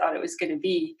what you thought it was going to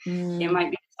be. It might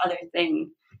be this other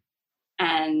thing,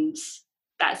 and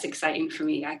that's exciting for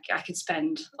me. I could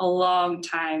spend a long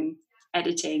time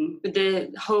editing. With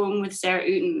the Home with Sarah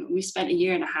Uten, we spent 1.5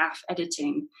 years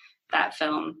editing that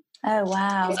film. Oh,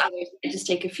 wow. It just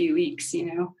take a few weeks,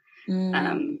 The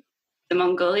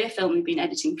Mongolia film we've been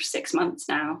editing for 6 months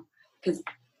now because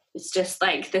it's just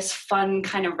like this fun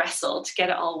kind of wrestle to get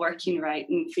it all working right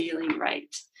and feeling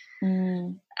right.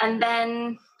 And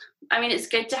then, it's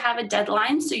good to have a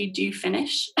deadline so you do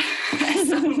finish at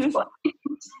some point.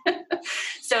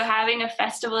 So having a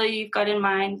festival you've got in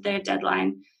mind, their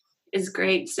deadline is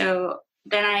great. So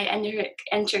then I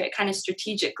enter it kind of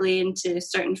strategically into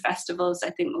certain festivals I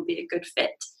think will be a good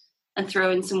fit and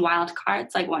throw in some wild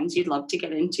cards, like ones you'd love to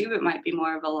get into, but might be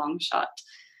more of a long shot.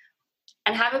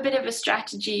 And have a bit of a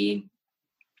strategy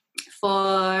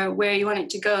for where you want it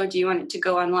to go. Do you want it to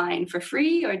go online for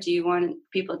free, or do you want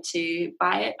people to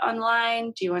buy it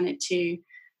online? Do you want it to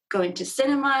go into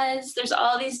cinemas? There's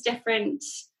all these different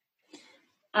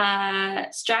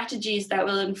strategies that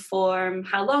will inform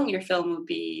how long your film will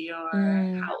be or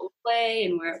how it will play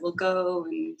and where it will go.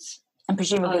 And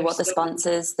presumably what the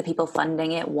sponsors, the people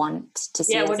funding it, want to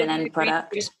see as an end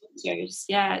product.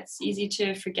 Yeah, it's easy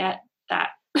to forget that.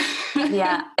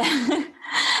 Yeah.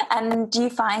 And do you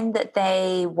find that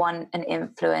they want an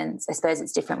influence? I suppose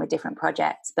it's different with different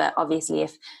projects, but obviously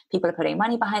if people are putting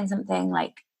money behind something,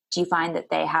 like, do you find that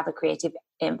they have a creative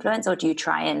influence, or do you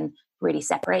try and really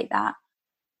separate that?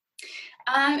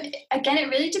 Again, it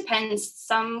really depends.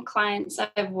 Some clients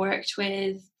I've worked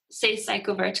with, say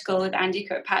Psychovertical with Andy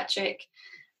Kirkpatrick,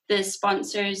 the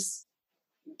sponsors,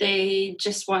 they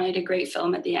just wanted a great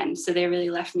film at the end, so they really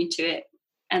left me to it,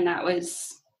 and that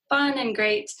was fun and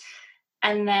great.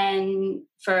 And then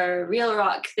for Real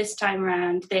Rock this time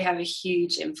around, they have a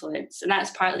huge influence, and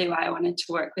that's partly why I wanted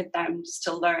to work with them, just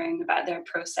to learn about their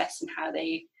process and how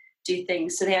they do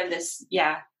things. So they have this,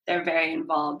 they're very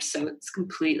involved, so it's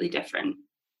completely different.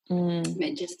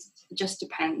 It just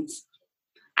depends.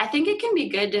 I think it can be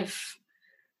good if,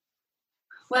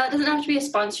 well, it doesn't have to be a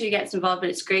sponsor who gets involved, but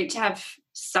it's great to have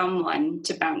someone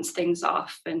to bounce things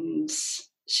off and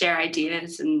share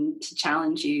ideas and to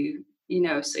challenge you,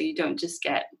 so you don't just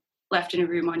get left in a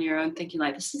room on your own thinking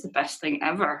like, this is the best thing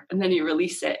ever. And then you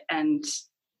release it and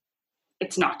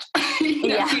it's not.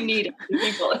 You need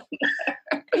people.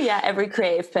 Yeah, every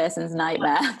creative person's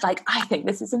nightmare. Like, I think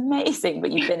this is amazing,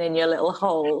 but you've been in your little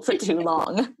hole for too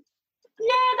long.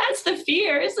 Yeah, that's the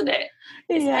fear, isn't it?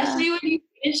 Yeah. Especially when you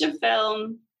finish a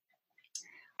film.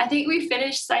 I think we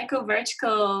finished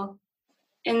Psychovertical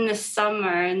in the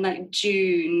summer, in like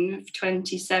June of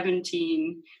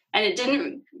 2017.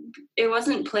 And it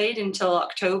wasn't played until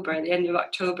October, the end of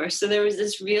October. So there was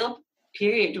this real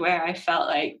period where I felt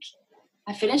like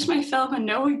I finished my film and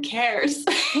no one cares.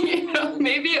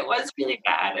 Maybe it was really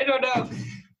bad. I don't know.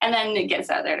 And then it gets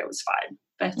out there and it was fine.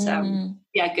 But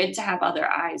good to have other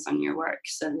eyes on your work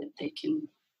so that they can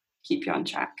keep you on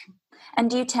track. And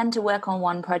do you tend to work on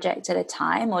one project at a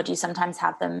time, or do you sometimes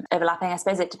have them overlapping? I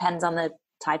suppose it depends on the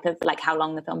type of, like, how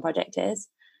long the film project is.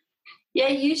 Yeah,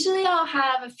 usually I'll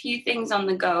have a few things on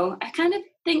the go. I kind of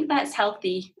think that's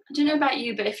healthy. I don't know about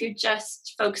you, but if you're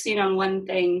just focusing on one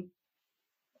thing,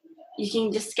 you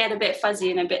can just get a bit fuzzy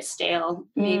and a bit stale,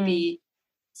 maybe.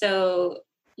 So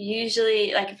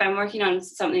usually, like, if I'm working on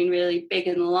something really big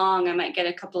and long, I might get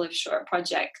a couple of short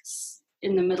projects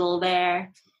in the middle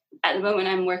there. At the moment,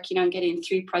 I'm working on getting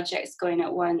 3 projects going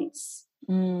at once.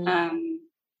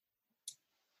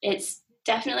 It's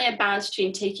definitely a balance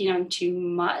between taking on too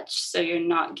much, so you're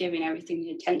not giving everything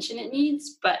the attention it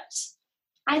needs, but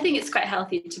I think it's quite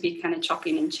healthy to be kind of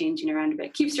chopping and changing around a bit.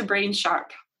 It keeps your brain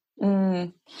sharp.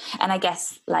 And I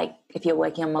guess, like, if you're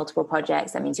working on multiple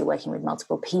projects, that means you're working with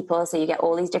multiple people, so you get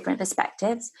all these different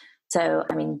perspectives. So,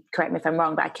 I mean, correct me if I'm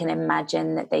wrong, but I can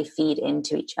imagine that they feed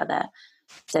into each other.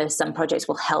 So some projects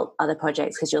will help other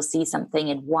projects because you'll see something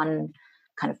in one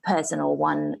kind of person or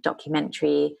one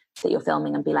documentary that you're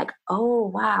filming and be like,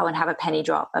 oh, wow, and have a penny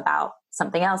drop about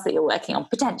something else that you're working on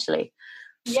potentially.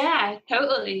 Yeah,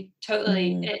 totally.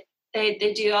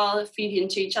 They do all feed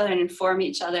into each other and inform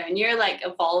each other, and you're like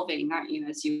evolving, aren't you,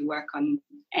 as you work on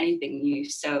anything new?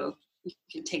 So you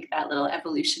can take that little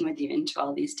evolution with you into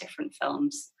all these different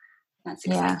films. That's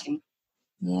exciting.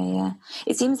 Yeah.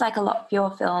 It seems like a lot of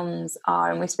your films are,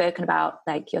 and we've spoken about,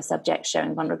 like, your subject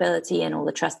showing vulnerability and all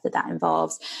the trust that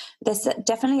involves. There's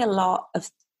definitely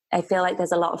I feel like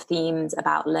there's a lot of themes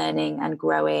about learning and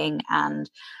growing and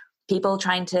people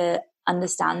trying to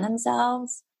understand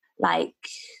themselves. Like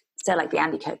the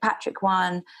Andy Kirkpatrick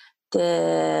one,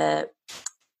 the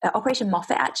Operation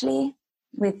Moffat, actually,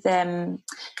 with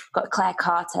got Claire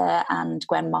Carter and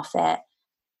Gwen Moffat.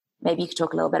 Maybe you could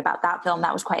talk a little bit about that film.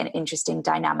 That was quite an interesting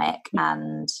dynamic.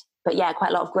 But yeah, quite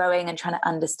a lot of growing and trying to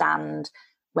understand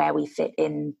where we fit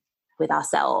in with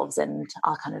ourselves and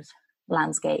our kind of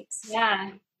landscapes.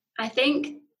 Yeah, I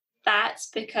think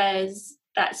that's because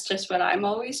that's just what I'm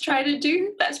always trying to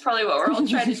do. That's probably what we're all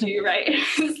trying to do, right?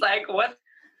 It's like, what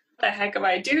the heck am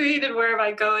I doing and where am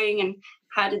I going and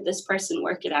how did this person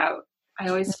work it out? I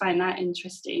always find that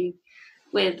interesting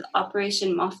with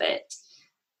Operation Moffat.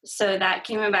 So that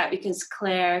came about because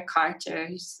Claire Carter,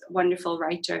 who's a wonderful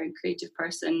writer and creative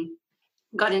person,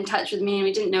 got in touch with me, and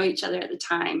we didn't know each other at the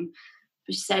time.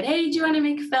 But she said, hey, do you want to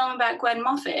make a film about Gwen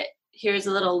Moffat? Here's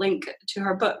a little link to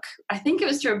her book. I think it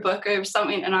was to her book or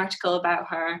something, an article about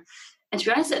her. And to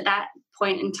be honest, at that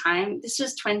point in time, this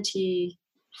was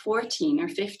 2014 or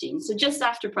 15, so just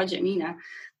after Project Mina,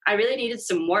 I really needed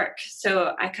some work.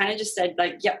 So I kind of just said,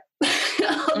 like, yep,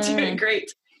 I'll do it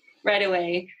great right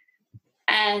away.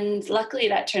 And luckily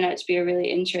that turned out to be a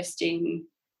really interesting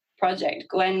project.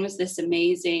 Gwen was this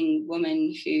amazing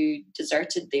woman who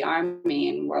deserted the army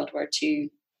in World War II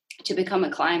to become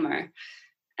a climber.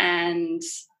 And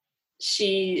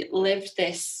she lived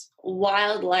this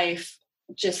wild life,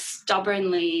 just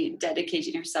stubbornly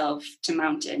dedicating herself to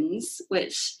mountains,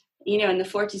 which, you know, in the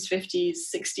 40s, 50s,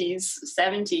 60s,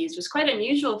 70s was quite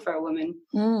unusual for a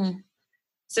woman.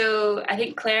 So I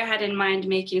think Claire had in mind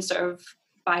making sort of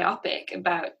biopic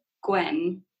about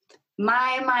Gwen.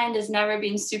 My mind has never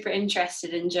been super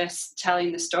interested in just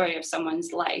telling the story of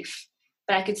someone's life,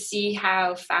 but I could see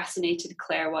how fascinated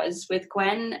Claire was with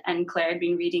Gwen, and Claire had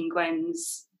been reading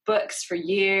Gwen's books for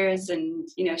years, and,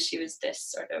 you know, she was this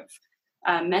sort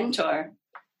of mentor,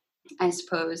 I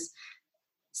suppose.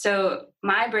 So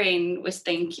my brain was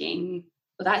thinking,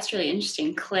 well, that's really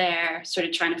interesting. Claire sort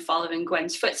of trying to follow in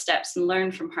Gwen's footsteps and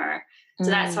learn from her. So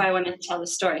that's why I wanted to tell the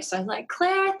story. So I was like,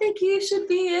 Claire, I think you should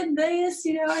be in this.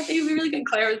 You know, I think it'd be really good.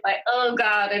 Claire was like, oh,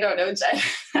 God, I don't know, Jen.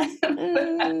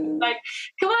 Like,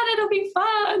 come on, it'll be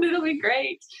fun. It'll be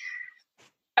great.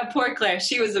 Poor Claire,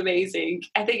 she was amazing.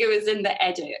 I think it was in the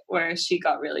edit where she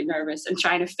got really nervous and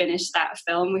trying to finish that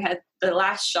film. We had the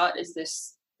last shot is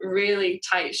this really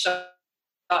tight shot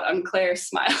on Claire's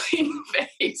smiling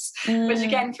face, which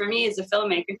again, for me as a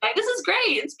filmmaker, like, this is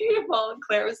great. It's beautiful. And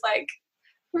Claire was like,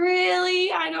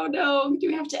 really? I don't know. Do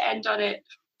we have to end on it?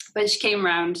 But she came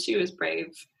around. She was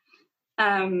brave.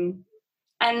 And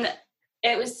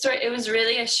it was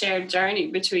really a shared journey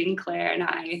between Claire and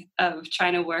I of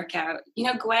trying to work out. You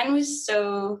know, Gwen was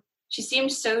she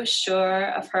seemed so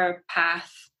sure of her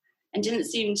path and didn't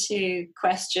seem to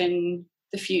question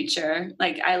the future.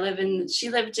 Like, she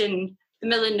lived in the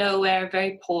middle of nowhere,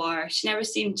 very poor. She never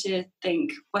seemed to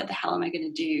think, what the hell am I going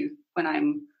to do when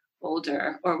I'm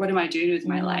older, or what am I doing with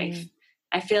my life?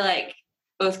 I feel like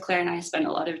both Claire and I spent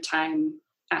a lot of time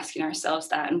asking ourselves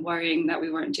that and worrying that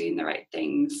we weren't doing the right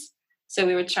things. So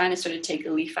we were trying to sort of take a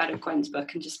leaf out of Gwen's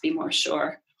book and just be more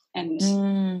sure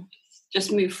and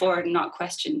just move forward and not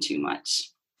question too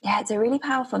much. Yeah, it's a really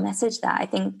powerful message that I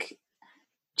think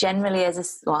generally I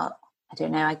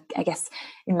don't know, I guess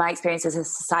in my experience as a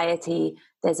society,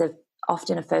 there's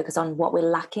often a focus on what we're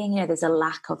lacking. There's a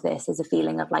lack of this. There's a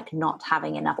feeling of like not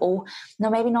having enough, or no,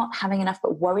 maybe not having enough,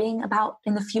 but worrying about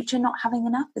in the future not having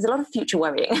enough. There's a lot of future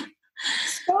worrying.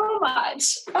 So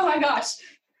much. Oh my gosh.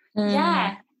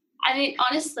 Yeah. I mean,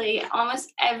 honestly,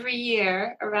 almost every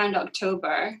year around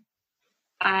October,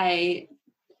 I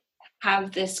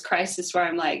have this crisis where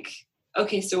I'm like,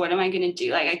 okay, so what am I going to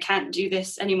do? Like, I can't do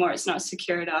this anymore. It's not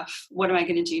secure enough. What am I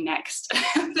going to do next?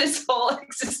 This whole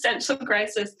existential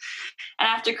crisis. And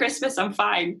after Christmas, I'm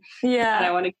fine. Yeah. And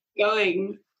I want to keep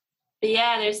going. But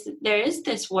yeah, there is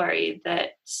this worry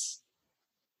that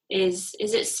is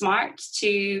it smart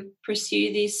to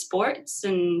pursue these sports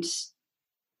and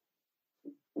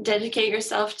dedicate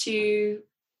yourself to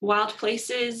wild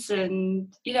places?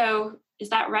 And, is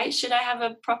that right? Should I have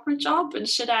a proper job? And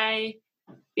should I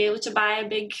be able to buy a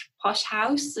big posh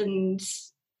house? And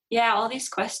all these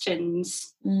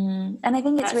questions. And I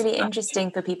think it's really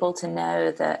interesting for people to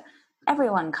know that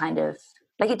everyone kind of,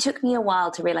 like, it took me a while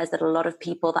to realize that a lot of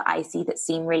people that I see that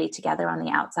seem really together on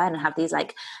the outside and have these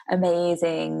like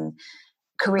amazing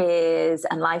careers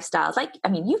and lifestyles. Like, I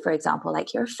mean, you, for example,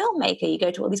 like, you're a filmmaker, you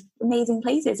go to all these amazing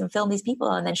places and film these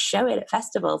people and then show it at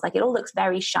festivals. Like, it all looks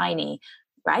very shiny,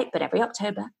 right? But every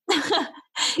October,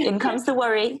 in comes the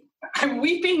worry. I'm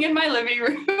weeping in my living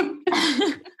room.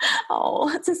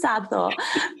 Oh, it's a sad thought.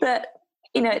 But,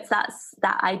 it's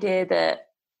that idea that,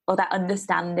 or that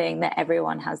understanding that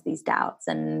everyone has these doubts.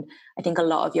 And I think a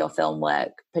lot of your film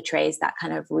work portrays that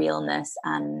kind of realness,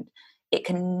 and it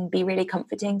can be really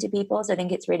comforting to people. So I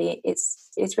think it's really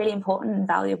important and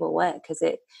valuable work, because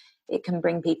it can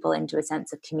bring people into a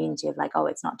sense of community of like, oh,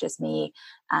 it's not just me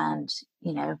and,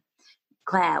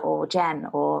 Claire or Jen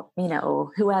or,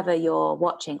 or whoever you're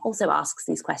watching also asks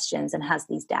these questions and has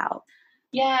these doubts.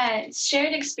 Yeah, it's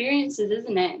shared experiences,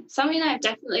 isn't it? Something I've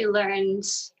definitely learned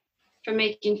from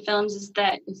making films is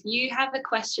that if you have a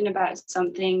question about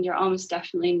something, you're almost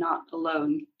definitely not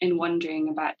alone in wondering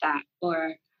about that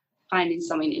or finding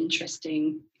something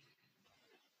interesting.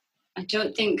 I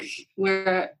don't think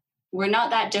we're not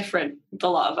that different, a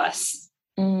lot of us,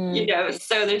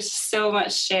 so there's so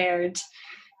much shared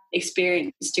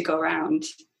experience to go around.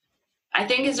 I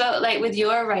think as well, like with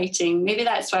your writing, maybe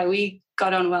that's why we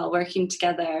got on well working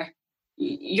together.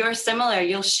 You're similar.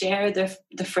 You'll share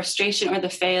the frustration or the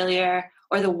failure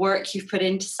or the work you've put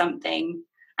into something.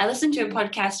 I listened to a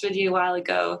podcast with you a while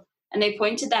ago, and they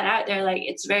pointed that out. They're like,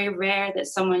 it's very rare that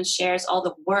someone shares all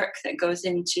the work that goes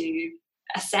into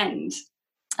Ascend.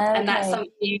 Okay. And that's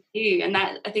something you do. And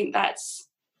that, I think that's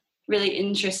really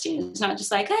interesting. It's not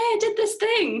just like, hey, I did this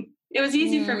thing. It was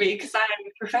easy for me because I'm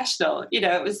a professional.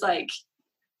 It was like,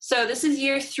 so this is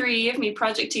year 3 of me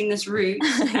projecting this route.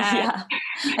 Yeah.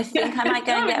 I think I might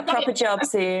go and get a proper job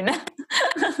soon.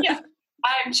 Yeah,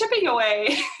 I'm chipping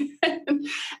away.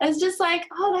 It's just like,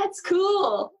 oh, that's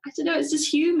cool. I don't know, it's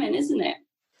just human, isn't it?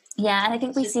 Yeah, and I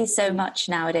think we see so much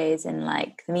nowadays in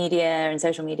like the media and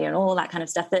social media and all that kind of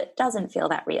stuff that doesn't feel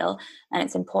that real. And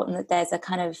it's important that there's a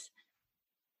kind of,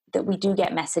 that we do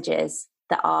get messages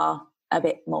that are a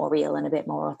bit more real and a bit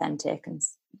more authentic. And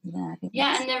I think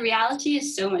and the reality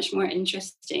is so much more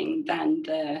interesting than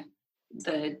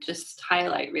the just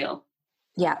highlight reel.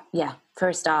 Yeah, for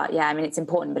a start. Yeah, I mean, it's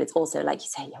important, but it's also, like you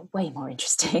say, way more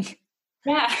interesting.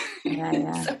 Yeah.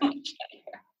 Yeah. So much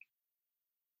better.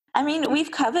 I mean,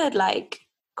 we've covered like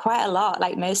quite a lot,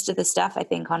 like most of the stuff I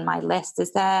think on my list.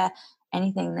 Is there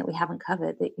anything that we haven't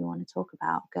covered that you want to talk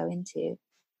about, go into?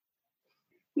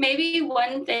 Maybe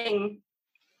one thing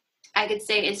I could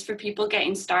say is for people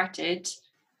getting started,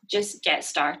 just get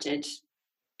started.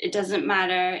 It doesn't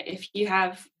matter if you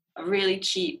have a really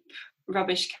cheap,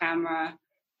 rubbish camera,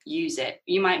 use it.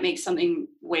 You might make something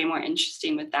way more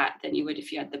interesting with that than you would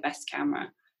if you had the best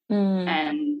camera.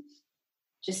 And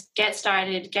just get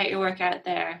started, get your work out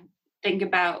there, think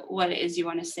about what it is you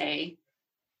want to say.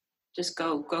 Just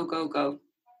go.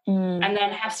 And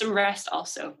then have some rest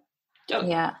also. Don't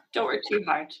work too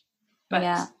hard, but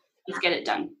just get it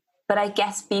done. But I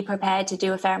guess be prepared to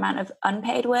do a fair amount of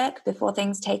unpaid work before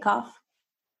things take off.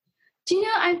 Do you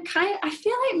know, I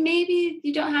feel like maybe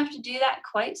you don't have to do that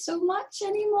quite so much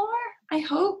anymore. I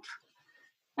hope.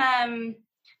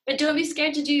 But don't be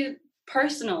scared to do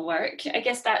personal work. I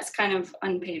guess that's kind of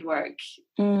unpaid work.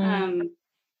 To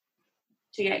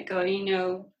get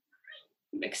going,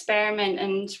 experiment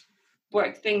and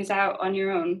work things out on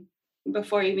your own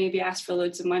before you maybe ask for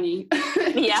loads of money.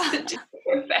 Yeah. To do it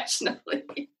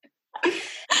professionally.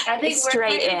 I think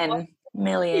straight in.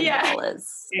 million Yeah.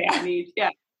 dollars. Yeah, I need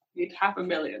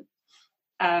 $500,000.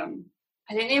 I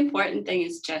think the important thing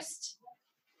is just,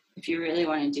 if you really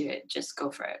want to do it, just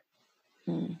go for it.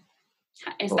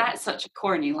 Is that such a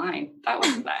corny line? That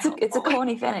wasn't that helpful. It's a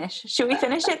corny finish. Should we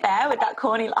finish it there with that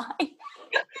corny line?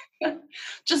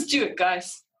 Just do it,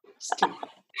 guys. Just do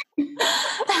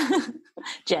it.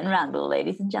 Jen Randall,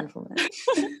 ladies and gentlemen.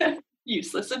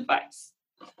 Useless advice.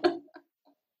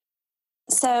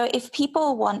 So if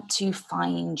people want to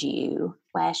find you,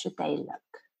 where should they look?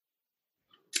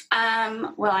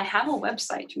 Well, I have a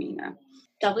website, Mina.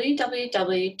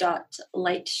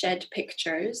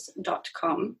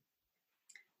 www.lightshedpictures.com.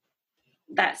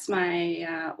 That's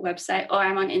my website. Or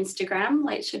I'm on Instagram,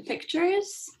 Lightshed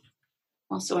Pictures.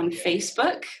 Also on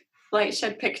Facebook,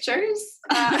 Lightshed Pictures.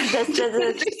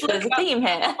 There's a theme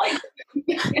here.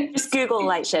 Just Google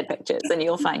Lightshed Pictures and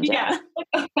you'll find it. Yeah,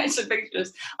 Lightshed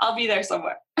Pictures. I'll be there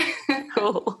somewhere.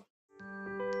 Cool.